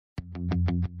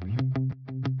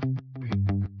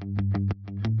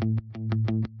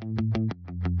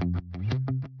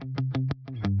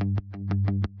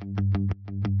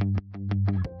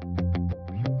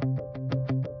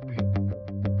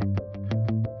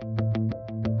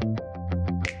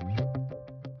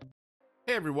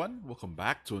Hey everyone, welcome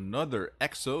back to another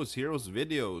Exos Heroes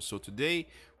video. So today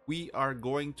we are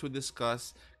going to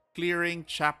discuss clearing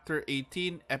chapter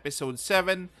 18 episode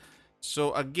 7.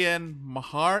 So again,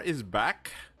 Mahar is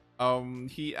back.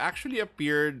 He actually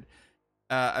appeared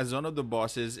as one of the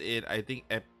bosses in I think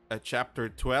chapter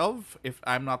 12 if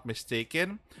I'm not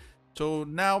mistaken. So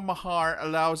now Mahar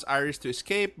allows Iris to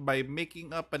escape by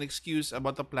making up an excuse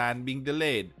about the plan being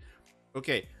delayed.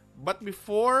 Okay, but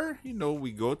before,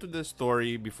 we go to the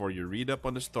story, before you read up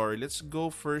on the story, let's go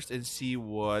first and see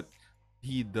what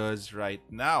he does right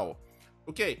now.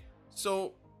 Okay,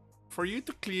 so for you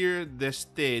to clear this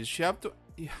stage,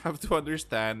 you have to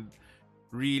understand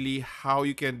really how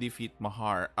you can defeat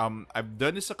Mahar. I've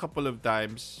done this a couple of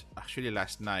times, actually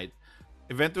last night.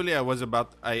 Eventually I was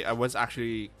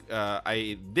actually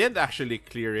I did actually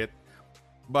clear it,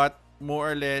 but more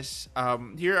or less,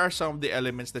 here are some of the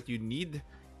elements that you need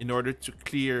in order to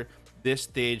clear this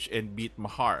stage and beat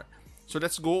Mahar. So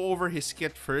let's go over his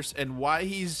kit first and why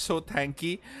he's so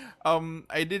tanky.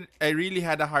 I really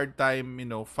had a hard time,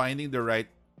 finding the right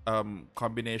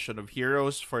combination of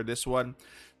heroes for this one.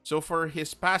 So for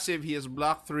his passive, he has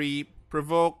block 3,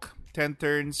 provoke 10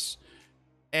 turns,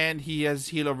 and he has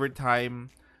heal over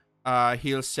time.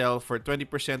 He'll sell for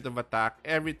 20% of attack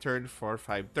every turn for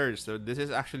 5 turns. So this is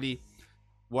actually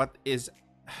what is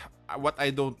what I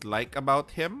don't like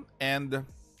about him. And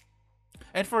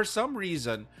for some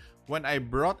reason, when I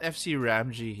brought FC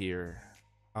Ramji here,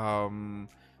 um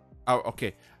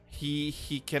okay, he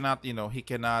cannot, he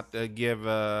cannot give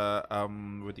what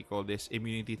do you call this,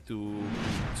 immunity to,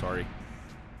 sorry,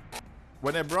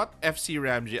 when I brought FC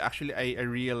Ramji, actually I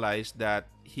realized that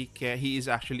he is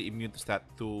actually immune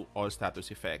to all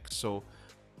status effects. So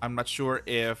I'm not sure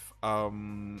if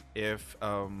the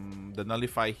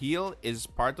nullify heal is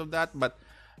part of that, but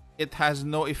it has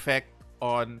no effect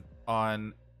on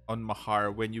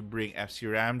Mahar when you bring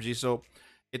FC Ramji. So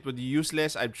it would be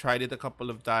useless. I've tried it a couple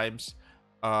of times.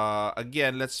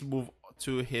 Again, let's move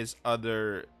to his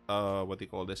other what do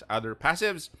you call this, other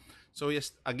passives. So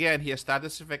yes, again, he has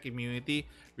status effect immunity,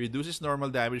 reduces normal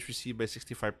damage received by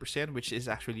 65%, which is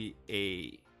actually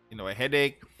a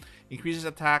headache. Increases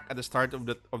attack at the start of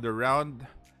the round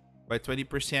by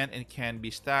 20% and can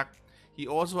be stacked. He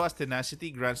also has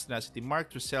tenacity, grants tenacity mark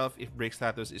to self if break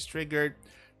status is triggered.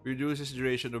 Reduces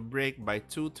duration of break by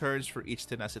 2 turns for each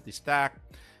tenacity stack.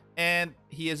 And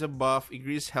he has a buff,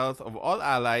 increased health of all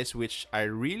allies, which I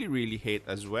really hate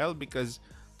as well, because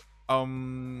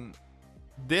um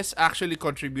this actually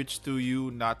contributes to you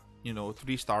not,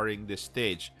 3-starring this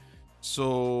stage.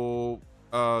 So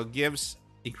gives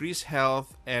increased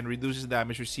health and reduces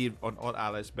damage received on all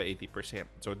allies by 80%.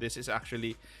 So this is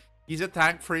actually, he's a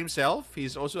tank for himself,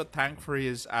 he's also a tank for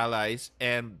his allies,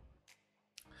 and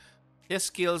his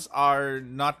skills are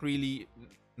not really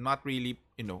not really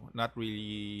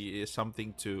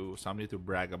something to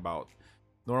brag about.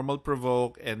 Normal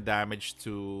provoke and damage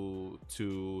to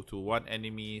one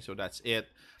enemy, so that's it.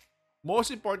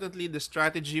 Most importantly, the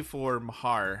strategy for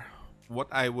Mahar, what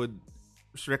I would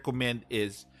recommend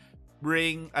is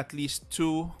bring at least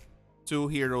two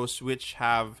heroes which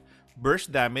have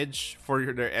burst damage for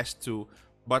their S2,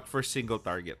 but for single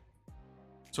target.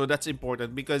 So that's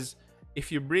important, because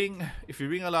if you bring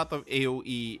a lot of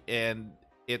AoE and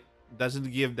it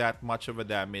doesn't give that much of a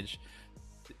damage,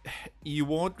 you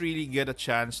won't really get a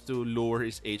chance to lower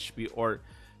his HP, or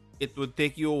it would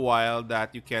take you a while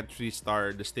that you can't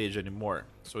restart the stage anymore.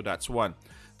 So that's one.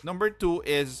 Number two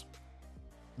is,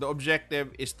 the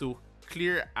objective is to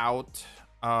clear out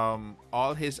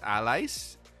all his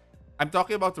allies. I'm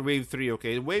talking about the wave 3,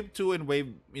 okay? Wave 2 and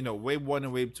wave 1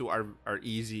 and wave 2 are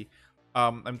easy.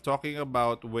 I'm talking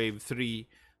about wave 3,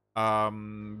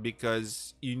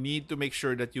 because you need to make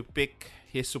sure that you pick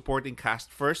his supporting cast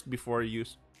first before you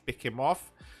pick him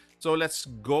off. So let's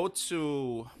go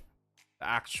to the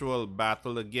actual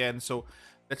battle again. So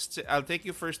I'll take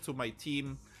you first to my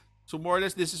team. So more or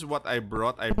less, this is what I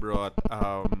brought. I brought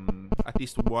at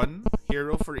least one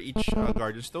hero for each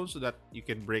Guardian Stone so that you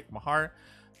can break Mahar.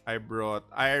 I brought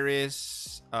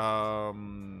Iris,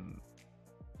 Janai.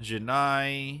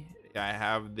 I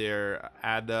have their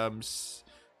Adams,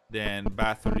 then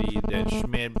Bathory, then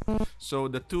Schmid. So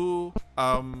the two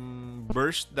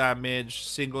burst damage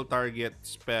single target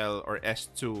spell, or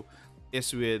S2,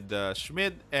 is with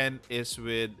Schmid and is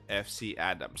with FC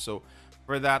Adams. So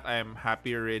for that, I'm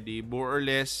happy already. More or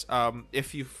less,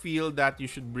 if you feel that you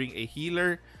should bring a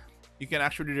healer, you can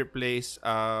actually replace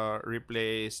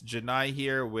Janai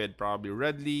here with probably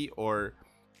Redley, or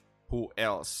who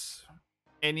else.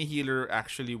 Any healer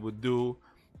actually would do.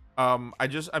 I'm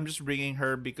just bringing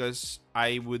her because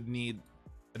I would need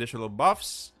additional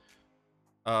buffs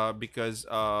because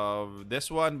of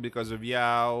this one, because of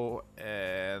Yao,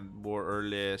 and more or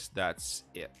less that's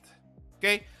it.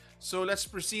 Okay, so let's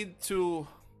proceed to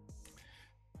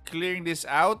clearing this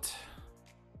out.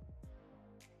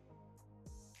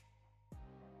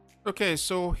 Okay,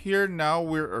 so here now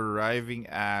we're arriving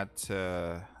at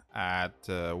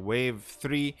wave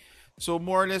 3. So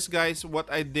more or less, guys,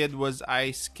 what I did was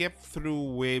I skipped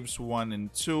through waves 1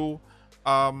 and 2.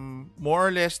 More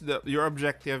or less, your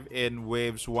objective in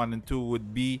waves 1 and 2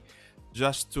 would be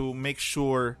just to make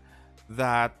sure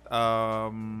that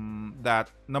that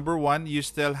number one, you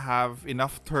still have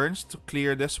enough turns to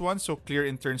clear this one. So clear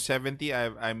in turn 70.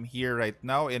 I'm here right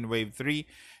now in wave 3,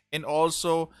 and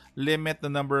also limit the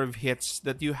number of hits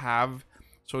that you have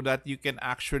so that you can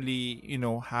actually,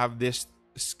 have this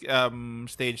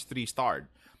stage 3 start.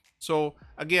 So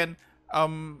again,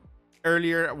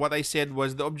 earlier what I said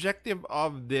was the objective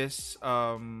of this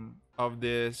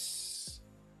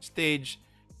stage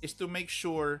is to make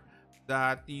sure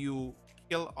that you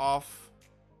kill off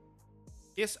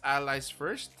his allies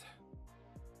first.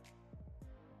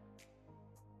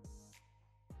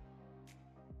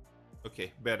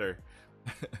 Okay, better.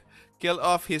 Kill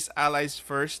off his allies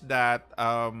first that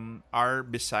are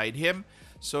beside him,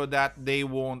 so that they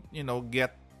won't,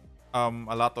 get a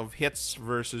lot of hits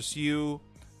versus you.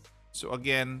 So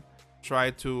again,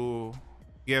 try to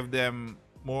give them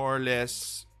more or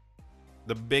less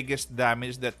the biggest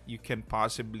damage that you can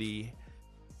possibly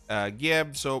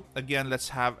give. So again, let's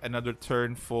have another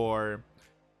turn for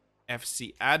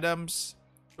FC Adams.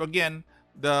 So again,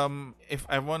 if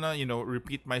I wanna,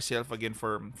 repeat myself again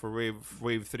for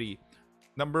wave 3,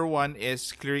 number one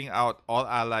is clearing out all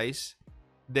allies,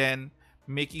 then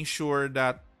making sure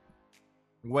that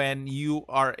when you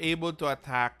are able to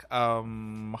attack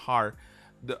Mahar,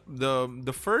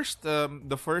 the first that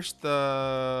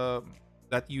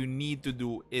you need to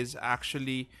do is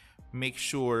actually make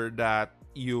sure that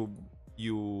you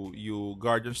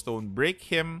Guardian Stone break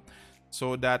him,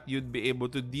 so that you'd be able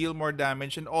to deal more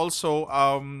damage. And also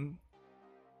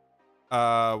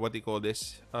what do you call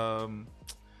this,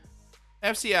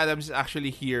 FC Adams is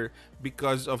actually here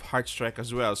because of Heart Strike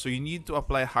as well. So you need to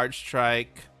apply Heart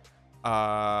Strike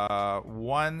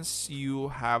once you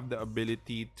have the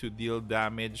ability to deal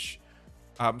damage.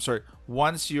 Sorry,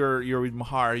 once you're with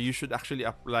Mahar, you should actually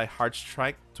apply Heart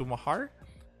Strike to Mahar,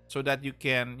 so that you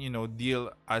can,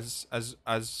 deal as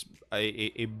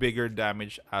a bigger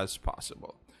damage as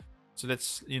possible. So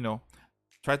let's,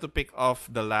 try to pick off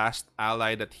the last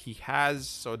ally that he has,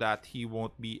 so that he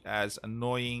won't be as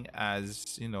annoying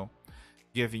as,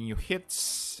 giving you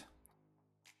hits.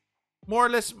 More or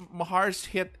less, Mahar's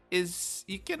hit is,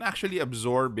 you can actually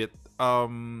absorb it,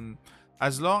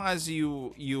 as long as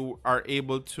you are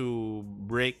able to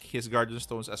break his Guardian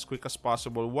Stones as quick as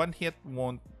possible. One hit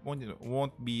won't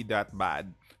be that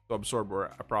bad to absorb,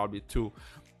 or probably two.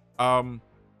 um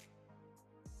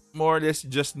More or less,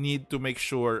 just need to make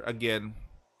sure again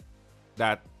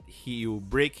that you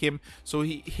break him. So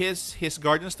his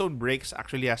Guardian Stone breaks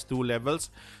actually has 2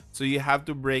 levels, so you have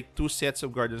to break 2 sets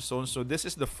of Guardian Stones. So this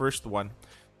is the first one.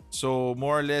 So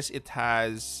more or less, it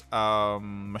has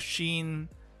Machine,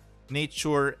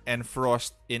 Nature, and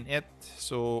Frost in it.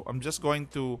 So I'm just going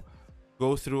to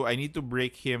go through. I need to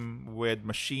break him with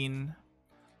Machine.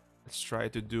 Let's try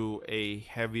to do a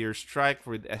heavier strike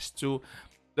with S2.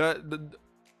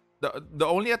 The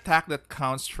only attack that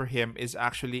counts for him is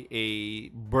actually a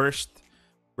burst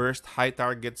high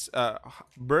targets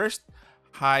burst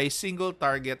high single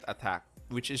target attack,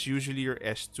 which is usually your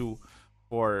S2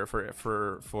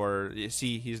 for you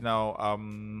see, he's now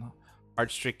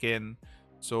heart stricken.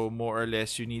 So more or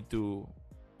less, you need to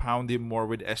pound him more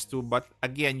with S2, but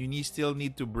again, still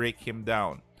need to break him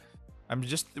down. I'm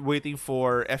just waiting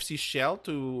for FC Shell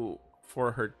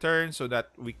for her turn, so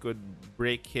that we could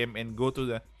break him and go to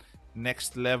the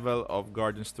next level of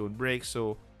Guardian Stone break.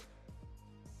 So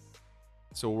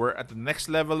we're at the next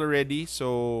level already.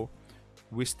 So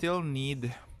we still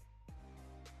need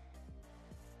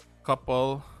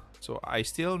couple. So I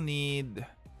still need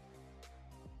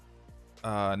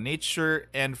Nature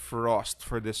and Frost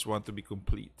for this one to be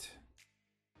complete.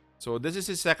 So this is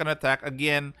his second attack.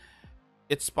 Again,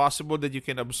 it's possible that you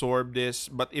can absorb this,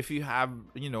 but if you have,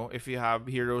 if you have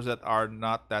heroes that are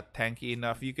not that tanky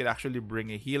enough, you could actually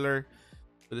bring a healer.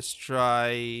 Let's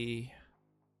try.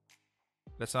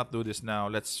 Let's not do this now.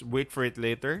 Let's wait for it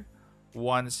later,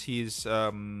 once he's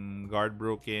guard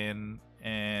broken.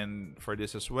 And for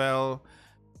this as well,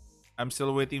 I'm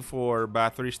still waiting for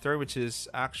Battery's turn, which is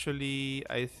actually,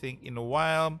 I think, in a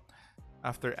while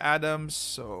after Adams.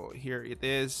 So here it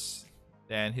is.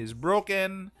 Then he's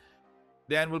broken.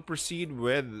 Then we'll proceed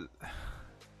with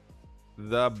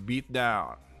the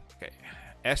beatdown. Okay.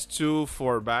 S2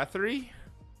 for battery.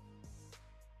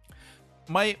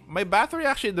 My battery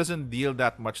actually doesn't deal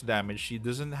that much damage. She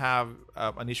doesn't have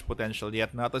a niche potential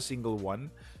yet, not a single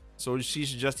one. So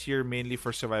she's just here mainly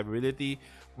for survivability.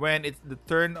 When it's the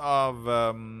turn of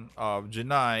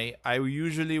Janai, I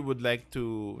usually would like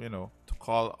to to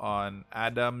call on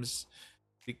Adams,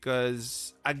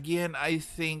 because again I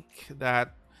think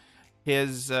that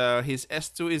his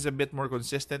S2 is a bit more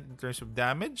consistent in terms of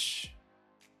damage.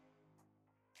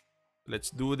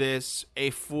 Let's do this. A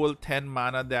full 10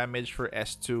 mana damage for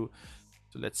S2.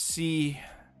 So let's see.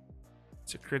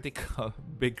 It's a critical,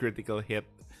 big critical hit.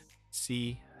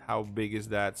 See how big is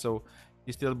that. So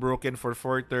he's still broken for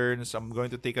 4 turns. I'm going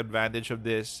to take advantage of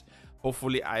this.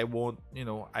 Hopefully I won't,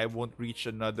 I won't reach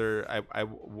another.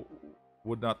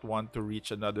 Would not want to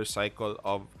reach another cycle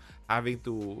of having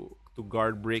to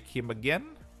guard break him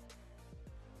again.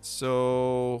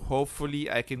 So hopefully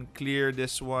I can clear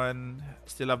this one.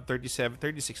 Still have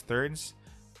 36 turns.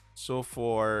 So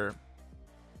for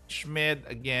Schmid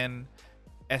again,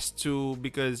 S2,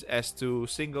 because S2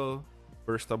 single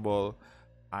burstable,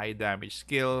 high damage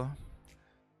skill,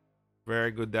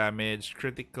 very good damage,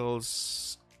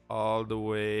 criticals all the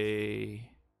way.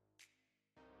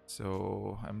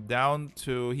 So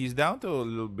he's down to a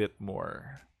little bit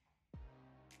more.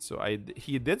 So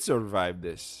he did survive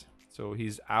this. So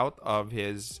he's out of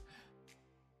his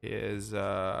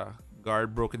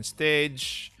guard broken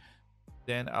stage.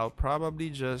 Then I'll probably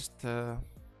just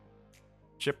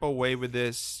chip away with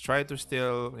this. Try to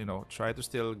still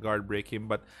guard break him,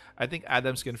 but I think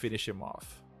Adams can finish him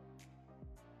off.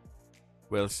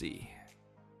 We'll see.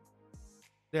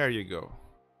 There you go.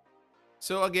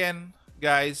 So again,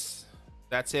 guys,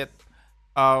 that's it.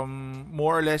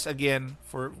 More or less again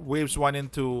for waves 1 and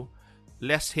 2,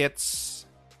 less hits,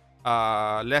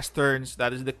 less turns.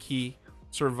 That is the key.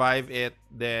 Survive it,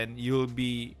 then you'll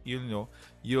be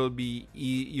you'll be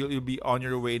on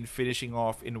your way in finishing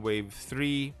off in wave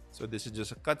 3. So this is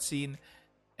just a cutscene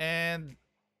and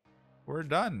we're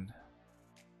done.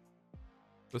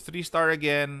 So 3-star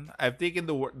again. I've taken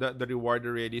the reward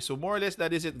already. So more or less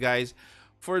that is it, guys.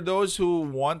 For those who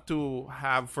want to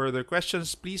have further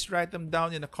questions, please write them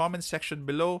down in the comment section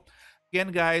below.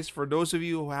 Again, guys, for those of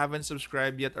you who haven't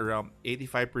subscribed yet, around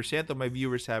 85% of my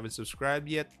viewers haven't subscribed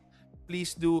yet.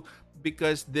 Please do,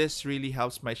 because this really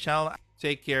helps my channel.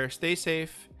 Take care, stay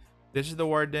safe. This is the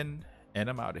Warden, and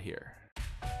I'm out of here.